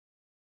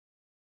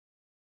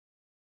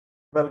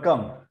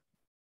Welcome.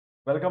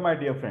 Welcome, my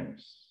dear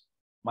friends.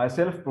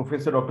 Myself,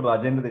 Professor Dr.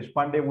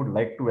 Deshpande, would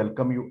like to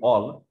welcome you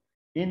all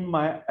in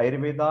my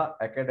Ayurveda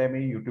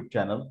Academy YouTube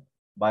channel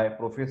by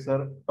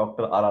Professor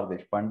Dr.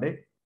 Deshpande.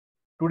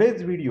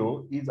 Today's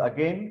video is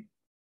again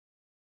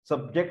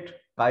subject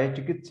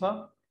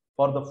Kayachikitsa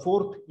for the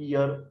 4th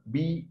year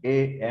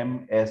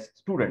BAMS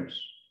students.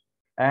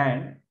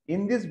 And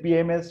in this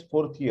BAMS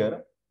 4th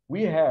year,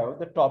 we have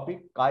the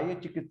topic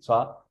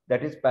Kayachikitsa,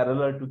 that is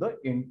parallel to the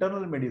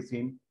internal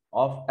medicine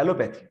of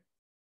allopathy.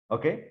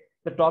 Okay,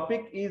 the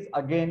topic is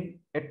again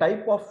a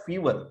type of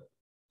fever,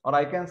 or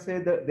I can say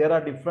that there are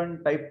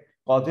different type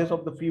causes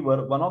of the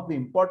fever. One of the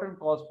important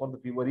cause for the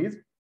fever is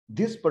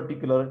this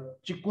particular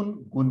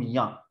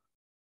Chikunguniya.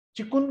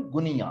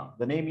 Chikunguniya,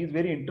 the name is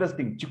very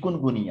interesting,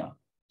 Chikunguniya.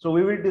 So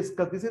we will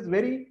discuss. This is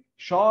very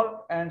short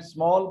and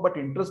small but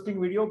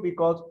interesting video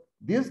because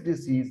this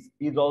disease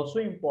is also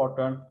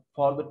important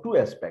for the two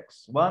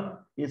aspects. One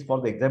is for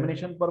the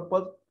examination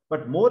purpose,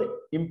 but more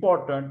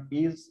important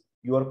is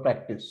your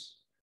practice.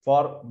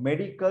 For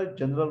medical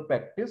general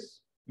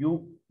practice,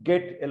 you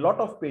get a lot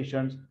of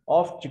patients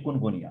of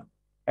chikungunya.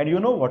 And you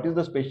know what is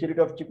the specialty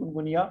of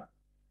chikungunya?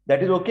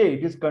 That is okay,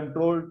 it is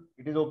controlled,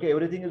 it is okay,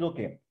 everything is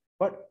okay.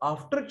 But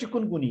after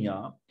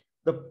chikungunya,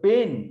 the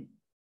pain,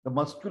 the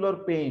muscular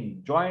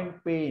pain,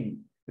 joint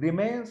pain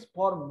remains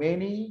for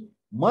many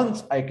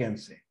months, I can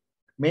say.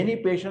 Many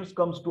patients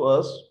comes to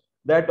us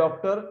that,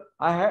 doctor,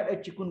 I had a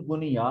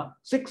chikungunya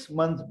 6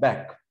 months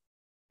back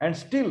and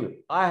still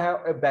I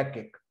have a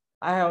backache.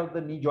 I have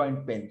the knee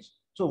joint pains.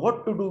 So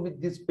what to do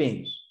with these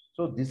pains?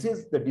 So this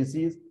is the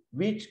disease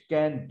which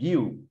can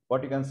give,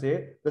 what you can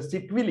say, the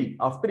sequelae,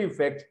 after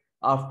effects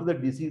after the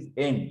disease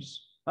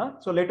ends.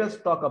 So let us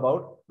talk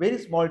about very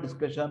small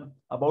discussion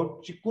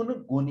about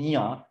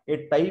Chikunguniya,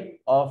 a type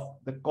of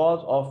the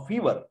cause of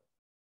fever,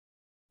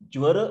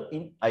 jwara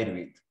in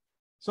Ayurveda.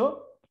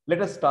 So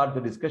let us start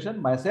the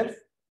discussion. Myself,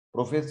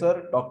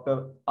 Professor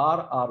Dr.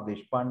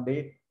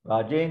 Deshpande,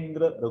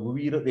 Rajendra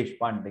Raghuveer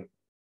Deshpande.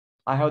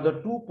 I have the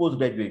two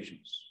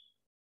post-graduations,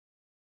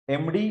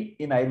 MD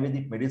in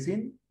Ayurvedic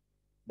medicine,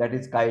 that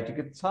is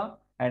Kayachikitsa,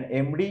 and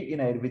MD in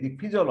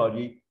Ayurvedic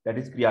physiology, that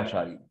is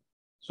Kriyashari.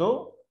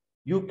 So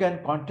you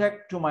can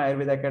contact to my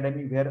Ayurveda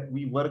Academy where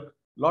we work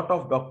lot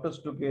of doctors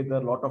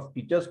together, lot of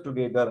teachers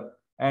together,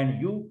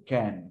 and you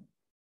can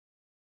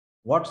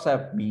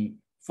WhatsApp me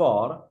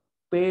for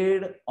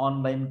paid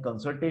online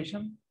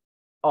consultation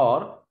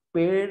or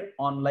paid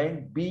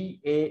online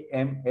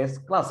BAMS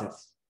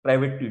classes,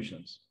 private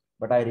tuitions.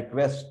 But I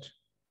request,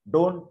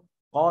 don't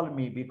call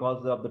me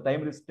because of the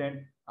time restraint.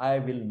 I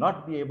will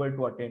not be able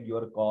to attend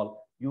your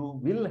call. You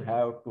will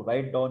have to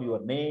write down your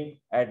name,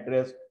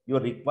 address, your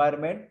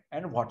requirement,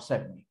 and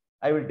WhatsApp me.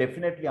 I will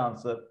definitely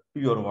answer to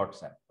your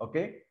WhatsApp.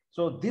 Okay.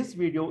 So this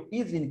video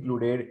is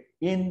included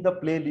in the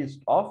playlist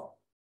of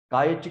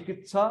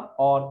Kayachikitsa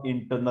or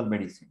internal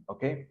medicine.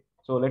 Okay.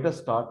 So let us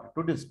start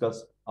to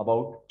discuss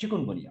about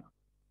Chikungunya.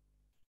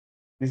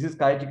 This is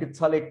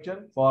Kayachikitsa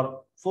lecture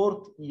for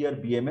 4th year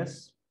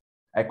BMS.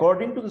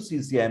 According to the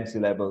CCIM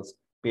syllabus,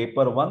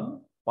 paper 1,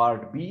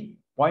 part B,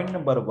 point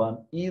number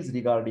 1 is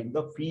regarding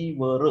the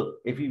fever,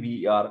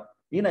 F-E-V-E-R.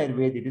 In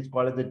Ayurveda, it is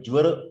called as the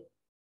jwara.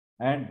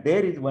 And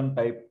there is one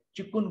type,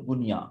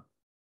 Chikungunya,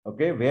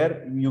 okay,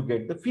 where you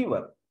get the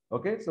fever.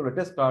 Okay, so let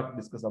us start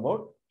discuss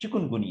about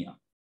Chikungunya.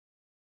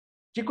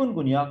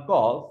 Chikungunya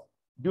caused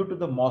due to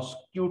the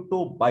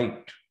mosquito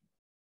bite.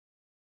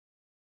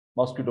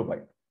 Mosquito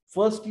bite.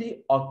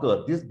 Firstly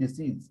occur, this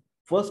disease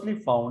firstly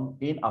found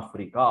in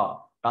Africa,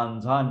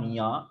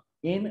 Tanzania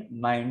in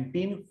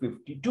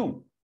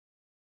 1952.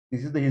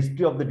 This is the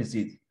history of the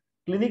disease.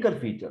 Clinical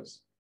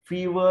features: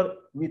 fever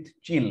with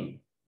chill,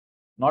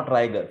 not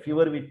rigor,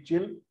 fever with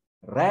chill,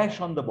 rash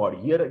on the body.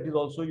 Here it is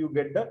also you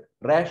get the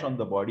rash on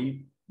the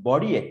body,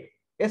 body ache,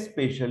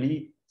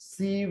 especially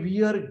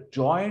severe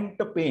joint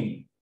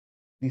pain.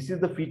 This is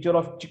the feature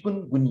of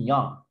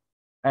chikungunya,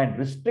 and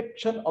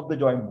restriction of the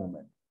joint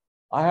movement.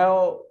 I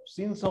have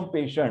seen some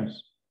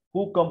patients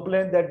who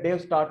complain that they've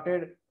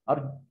started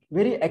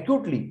very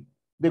acutely.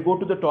 They go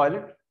to the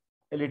toilet,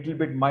 a little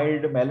bit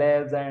mild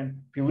malaise and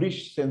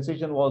feverish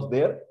sensation was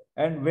there.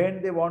 And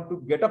when they want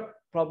to get up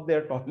from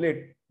their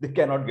toilet, they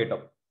cannot get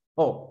up.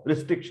 Oh,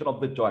 restriction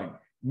of the joint.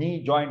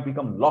 Knee joint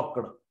become locked.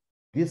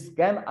 This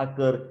can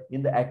occur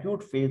in the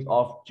acute phase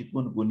of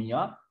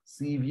chikungunya,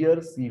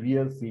 severe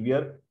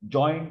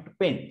joint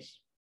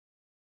pains.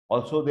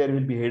 Also, there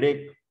will be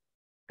headache,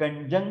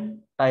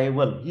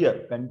 conjunctival,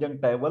 here,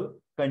 conjunctival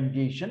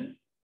congestion.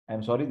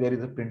 I'm sorry, there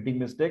is a printing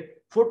mistake.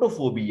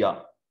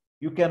 Photophobia.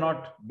 You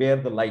cannot bear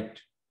the light.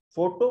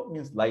 Photo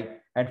means light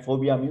and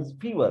phobia means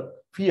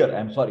fear.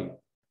 I'm sorry.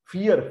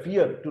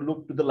 Fear to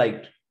look to the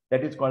light.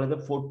 That is called as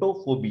a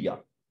photophobia.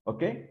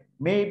 Okay.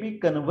 Maybe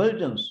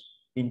convulsions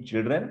in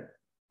children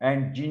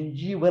and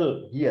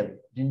gingival here,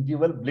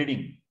 gingival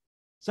bleeding.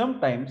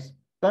 Sometimes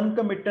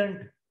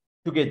concomitant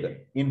together.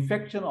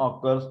 Infection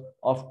occurs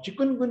of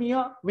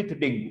chikungunya with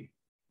dengue.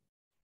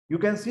 You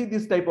can see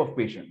this type of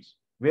patients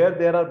where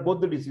there are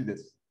both the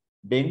diseases,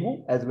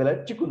 dengue as well as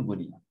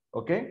chikungunya.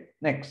 Okay,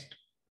 next.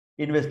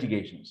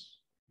 investigations.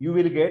 You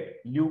will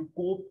get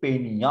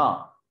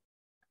leukopenia.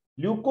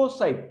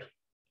 Leukocyte.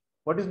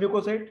 What is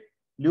leukocyte?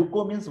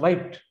 Leuko means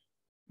white.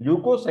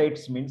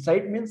 Leukocytes means,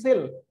 cyte means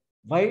cell.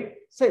 White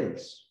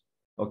cells.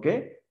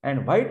 Okay.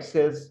 And white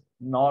cells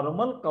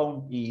normal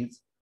count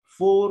is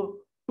 4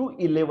 to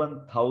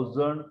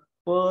 11,000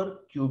 per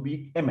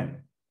cubic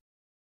mm.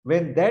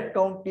 When that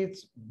count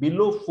is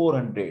below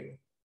 400,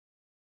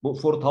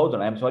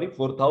 4,000, I'm sorry,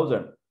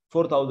 4,000,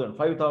 4,000,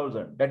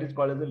 5,000, that is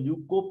called as a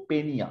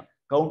leukopenia.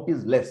 Count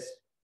is less.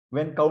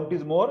 When count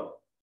is more,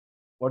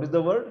 what is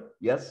the word?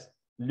 Yes,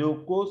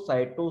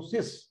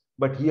 leukocytosis.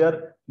 But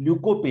here,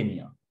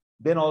 leukopenia.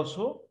 Then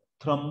also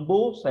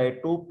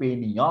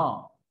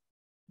thrombocytopenia.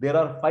 There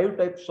are 5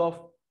 types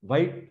of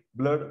white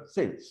blood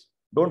cells.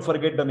 Don't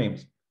forget the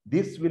names.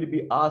 This will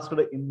be asked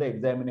in the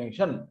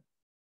examination.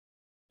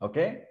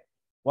 Okay.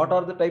 What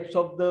are the types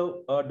of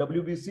the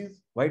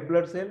WBCs, white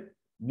blood cell?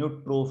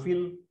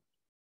 Neutrophil,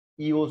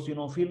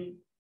 eosinophil,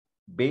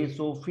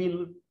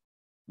 basophil,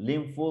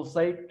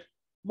 lymphocyte,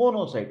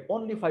 monocyte.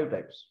 Only 5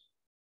 types.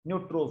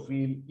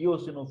 Neutrophil,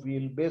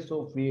 eosinophil,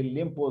 basophil,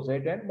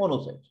 lymphocyte, and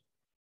monocyte.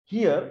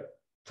 Here,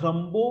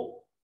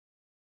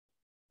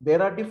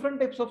 there are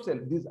different types of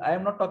cells. These, I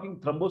am not talking,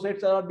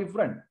 thrombocytes are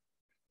different.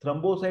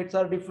 Thrombocytes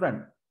are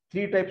different.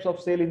 3 types of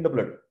cell in the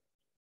blood.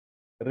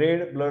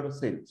 Red blood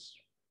cells,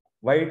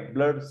 white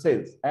blood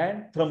cells,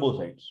 and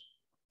thrombocytes.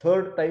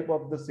 3rd type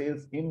of the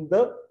cells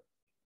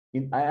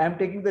I am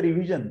taking the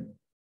revision.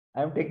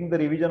 I am taking the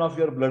revision of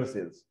your blood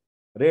cells.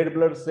 Red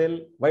blood cell,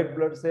 white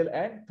blood cell,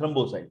 and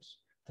thrombocytes.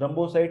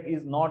 Thrombocyte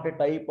is not a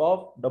type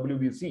of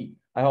WBC.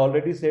 I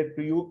already said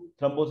to you,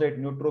 thrombocyte,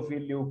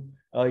 neutrophil,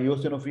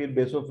 eosinophil,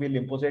 basophil,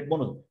 lymphocyte,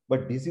 monocyte.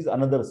 But this is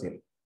another cell.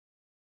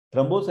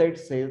 Thrombocyte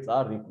cells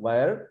are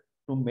required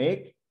to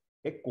make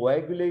a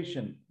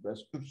coagulation,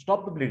 to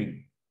stop the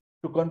bleeding,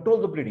 to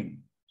control the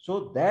bleeding.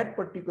 So that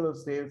particular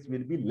cells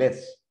will be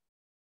less.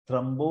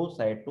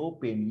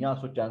 Thrombocytopenia.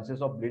 So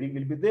chances of bleeding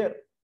will be there.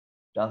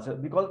 Chances,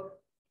 because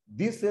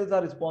these cells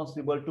are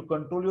responsible to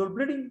control your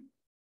bleeding.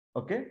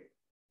 Okay.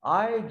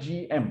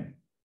 IgM,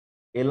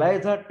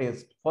 ELISA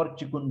test for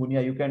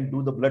chikungunya. You can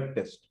do the blood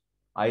test.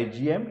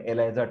 IgM,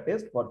 ELISA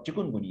test for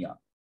chikungunya.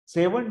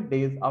 7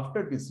 days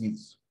after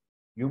disease.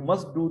 You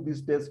must do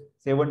this test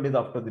 7 days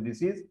after the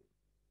disease.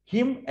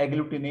 Heme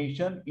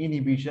agglutination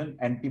inhibition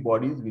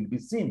antibodies will be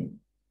seen.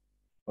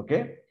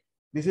 Okay.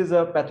 This is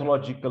a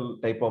pathological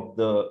type of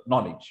the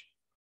knowledge.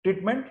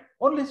 Treatment,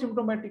 only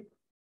symptomatic.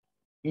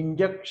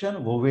 Injection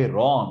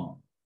Voveron,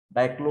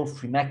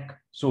 diclofenac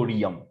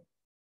sodium.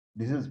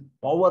 This is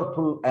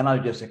powerful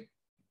analgesic,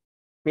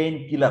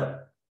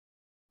 painkiller.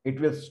 It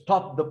will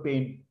stop the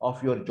pain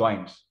of your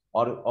joints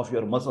or of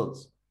your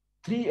muscles.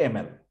 3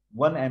 ml.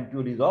 1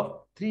 ampule is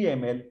of 3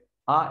 ml.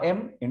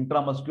 IM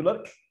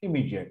intramuscular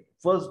immediate.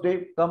 First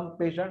day, come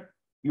patient,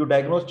 you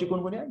diagnose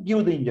chikungunya,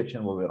 give the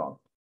injection Voveron.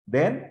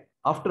 Then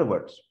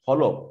afterwards,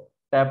 follow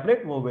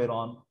tablet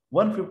Voveron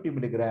 150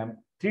 milligram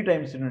 3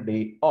 times in a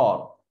day,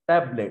 or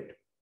tablet,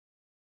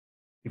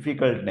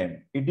 difficult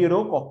name,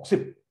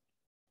 Eterocoxib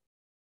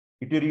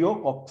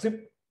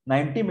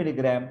 90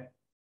 milligram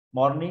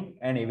morning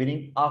and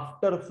evening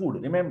after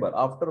food. Remember,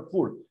 after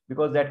food,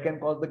 because that can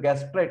cause the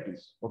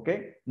gastritis.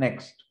 Okay.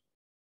 Next,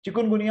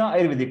 chikungunya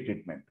Ayurvedic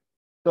treatment.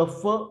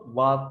 Kapha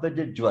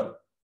Vataja Jwar.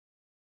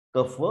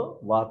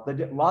 Kapha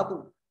Vataja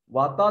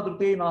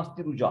Vatadrute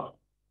Nasti Ruja.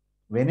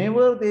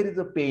 Whenever there is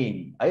a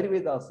pain,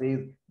 Ayurveda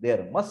says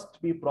there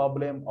must be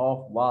problem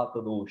of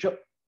Vata dosha.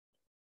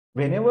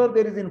 Whenever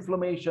there is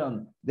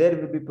inflammation, there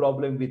will be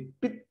problem with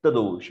Pitta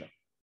dosha.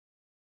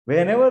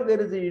 Whenever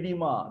there is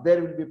edema,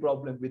 there will be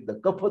problem with the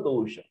Kapha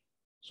dosha.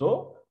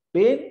 So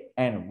pain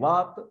and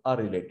Vata are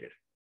related.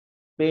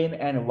 Pain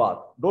and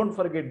Vata. Don't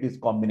forget this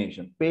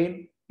combination.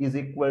 Pain is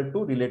equal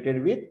to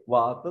related with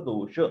Vata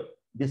dosha.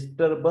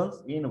 Disturbance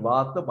in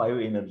Vata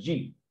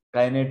bioenergy,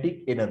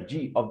 kinetic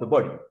energy of the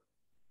body.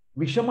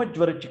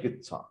 Vishamajvara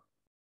Chikitsa.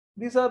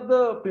 These are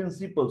the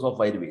principles of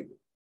Ayurveda.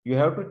 You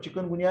have to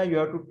chikungunya, you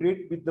have to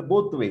treat with the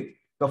both ways.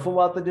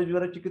 Kaphavata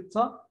Jvara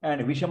Chikitsa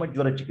and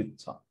Vishamajvara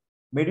Chikitsa.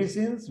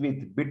 Medicines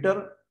with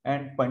bitter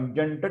and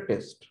pungent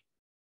taste.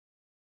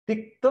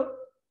 Tikta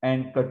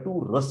and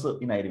Katu Rasa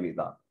in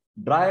Ayurveda.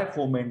 Dry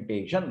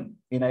fermentation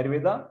in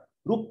Ayurveda.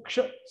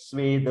 Ruksha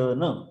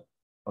Svedana.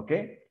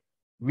 Okay.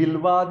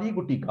 Vilvadi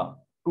Gutika,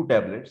 2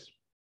 tablets.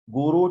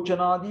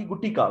 Gorochanadi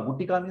Gutika.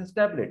 Gutika means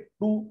tablet.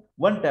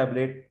 1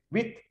 tablet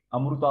with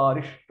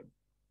Amrutarishta.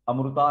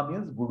 Amruta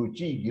means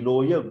Guduchi,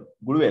 Giloya,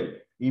 Guduel,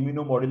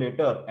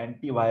 immunomodulator,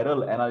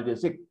 antiviral,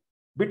 analgesic,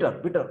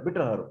 bitter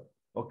herb.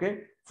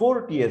 Okay.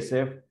 4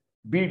 TSF,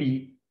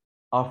 BD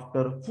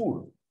after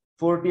food.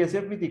 4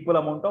 TSF with equal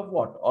amount of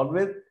water.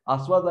 Always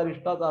Aswas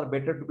aristas are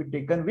better to be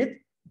taken with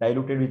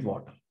diluted with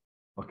water.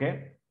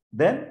 Okay.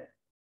 Then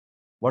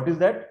what is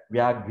that?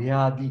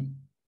 Vyaghyadi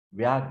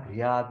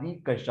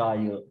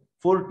Kashaya,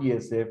 4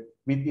 TSF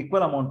with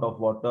equal amount of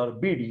water,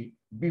 BD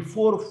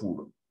before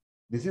food.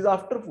 This is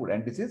after food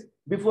and this is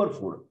before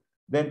food.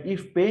 Then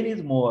if pain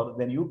is more,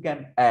 then you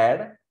can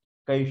add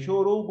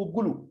Kaishoro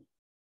Gugulu.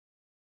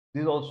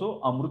 This is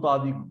also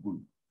Amrutadi Gud.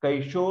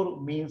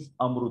 Kaishor means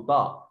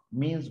Amruta,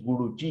 means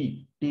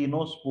Guduchi,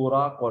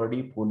 Tinospora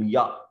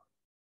cordifolia.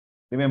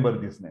 Remember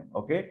this name,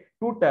 okay?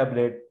 2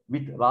 tablets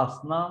with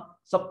Rasna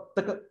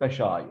Saptaka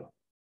Kashaya.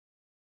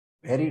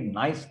 Very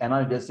nice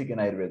analgesic in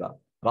Ayurveda.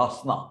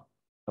 Rasna.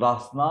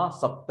 Rasna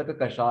Saptaka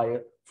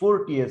Kashaya,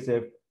 4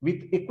 TSF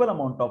with equal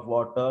amount of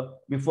water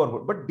before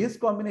food. But this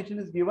combination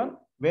is given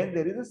when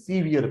there is a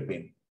severe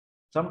pain.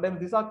 Sometimes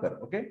this occurs,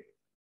 okay?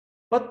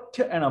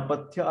 Pathya and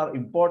apathya are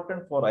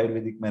important for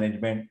Ayurvedic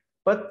management.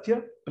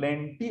 Pathya,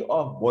 plenty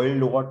of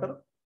boiled water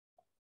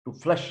to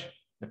flush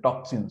the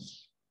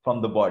toxins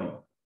from the body.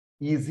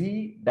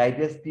 Easy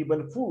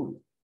digestible food.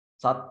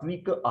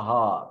 Satvika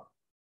ahar,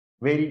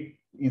 very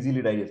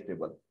easily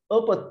digestible.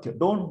 Apathya,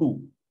 don't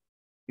do.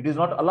 It is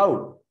not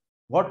allowed.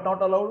 What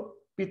not allowed?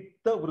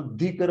 Pitta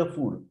vruddhikara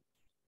food.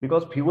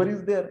 Because fever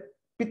is there.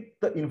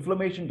 Pitta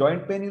inflammation,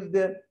 joint pain is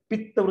there.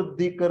 Pitta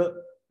vruddhikara,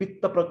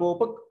 pitta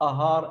prakopak,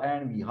 ahar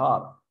and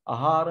vihar.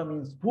 Ahara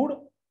means food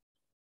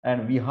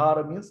and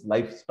vihara means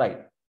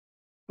lifestyle.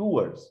 2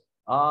 words.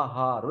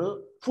 Ahara,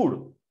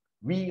 food.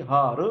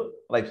 Vihara,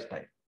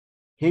 lifestyle.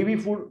 Heavy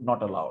food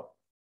not allowed.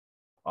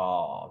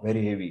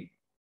 Very heavy.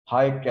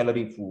 High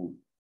calorie food.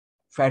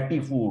 Fatty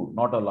food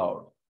not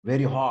allowed.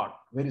 Very hot,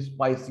 very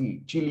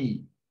spicy,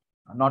 chili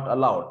not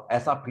allowed.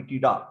 Asa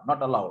pitida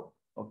not allowed.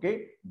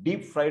 Okay.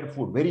 Deep fried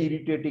food, very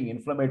irritating,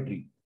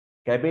 inflammatory.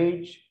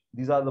 Cabbage,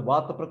 these are the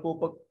vata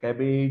prakopak.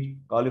 Cabbage,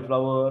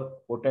 cauliflower,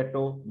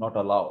 potato not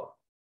allowed.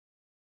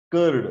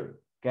 Curd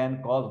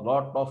can cause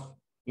lot of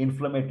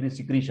inflammatory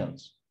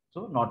secretions.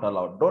 So not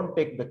allowed. Don't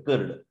take the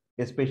curd.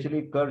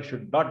 Especially curd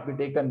should not be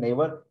taken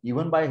never,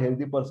 even by a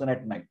healthy person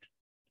at night,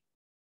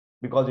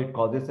 because it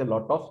causes a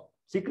lot of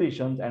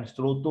secretions and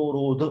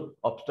srotorodha,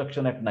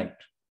 obstruction at night.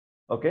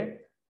 Okay.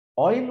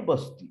 Oil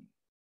basti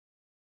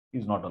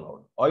is not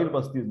allowed. Oil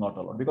basti is not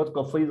allowed because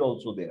kapha is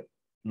also there.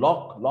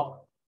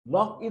 Lock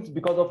is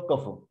because of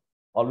kapha.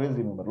 Always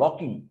remember,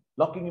 locking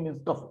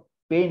means kapha.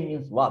 Pain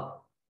means vat.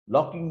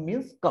 Locking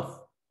means kapha.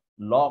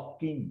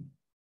 Locking,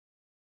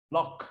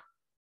 lock,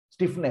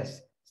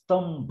 stiffness,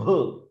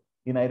 stambha.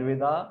 In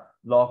Ayurveda,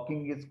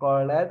 locking is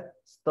called as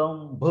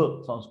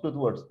stambha, Sanskrit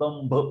word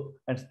stambha,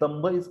 and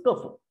stambha is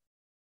kapha.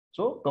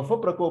 So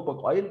kapha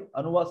prakopak, oil,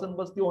 anuvasan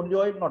basti, only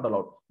oil not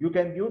allowed. You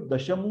can give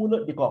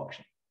dashamula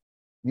decoction.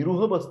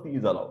 Niruha basti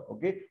is allowed.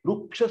 Okay,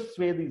 ruksha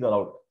swed is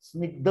allowed.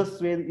 Snigdha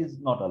swed is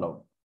not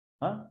allowed.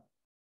 Huh?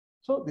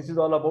 So this is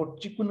all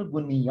about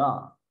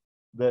Chikunguniya,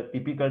 the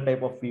typical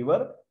type of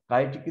fever.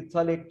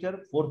 Kayachikitsa lecture,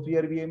 4th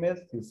year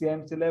BMS,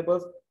 CCM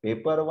syllabus,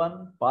 paper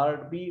 1,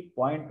 part B,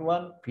 point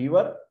 1,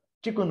 fever,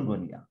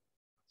 Chikunguniya.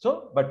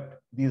 So,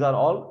 but these are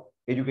all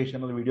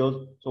educational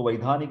videos. So,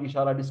 वैधानिक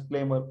इशारा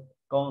disclaimer,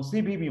 कौन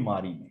सी भी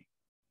बीमारी में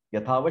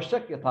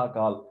यथावश्यक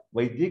यथाकाल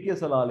वैद्य की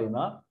सलाह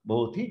लेना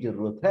बहुत ही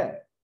जरूरत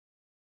है.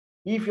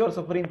 If you are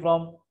suffering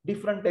from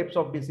different types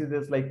of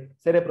diseases like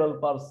cerebral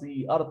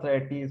palsy,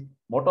 arthritis,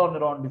 motor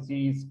neuron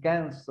disease,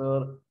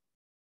 cancer,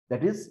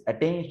 that is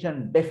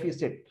attention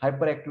deficit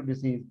hyperactive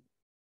disease,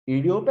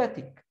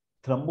 idiopathic,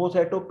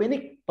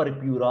 thrombocytopenic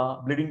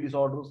purpura, bleeding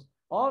disorders,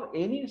 or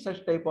any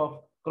such type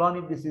of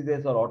chronic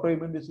diseases or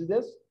autoimmune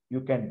diseases, you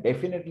can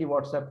definitely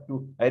WhatsApp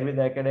to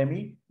Ayurveda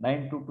Academy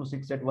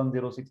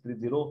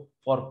 9226810630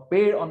 for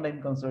paid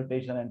online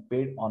consultation and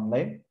paid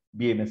online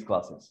BMS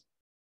classes.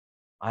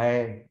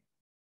 I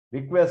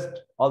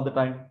request all the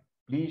time,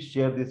 please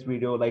share this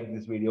video, like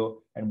this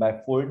video, and by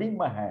folding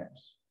my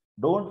hands,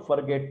 don't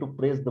forget to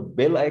press the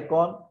bell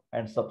icon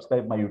and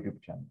subscribe my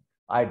YouTube channel.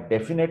 I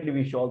definitely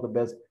wish you all the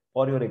best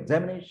for your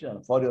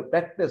examination, for your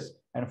practice,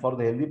 and for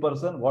the healthy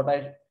person. What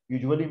I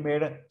usually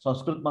made a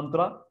Sanskrit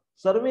mantra,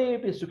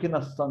 Sarvepi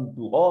Sukhinas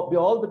Santu.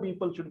 All the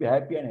people should be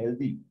happy and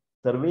healthy.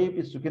 Sarvepi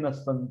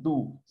Sukhinas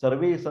Santu,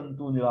 Sarve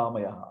Santu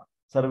Niramayaha,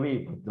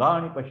 Sarve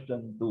Bhadrani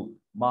Pashyantu,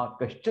 Ma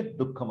Kaschit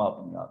Dukkham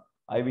Apanyat.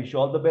 I wish you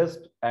all the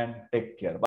best and take care. Bye.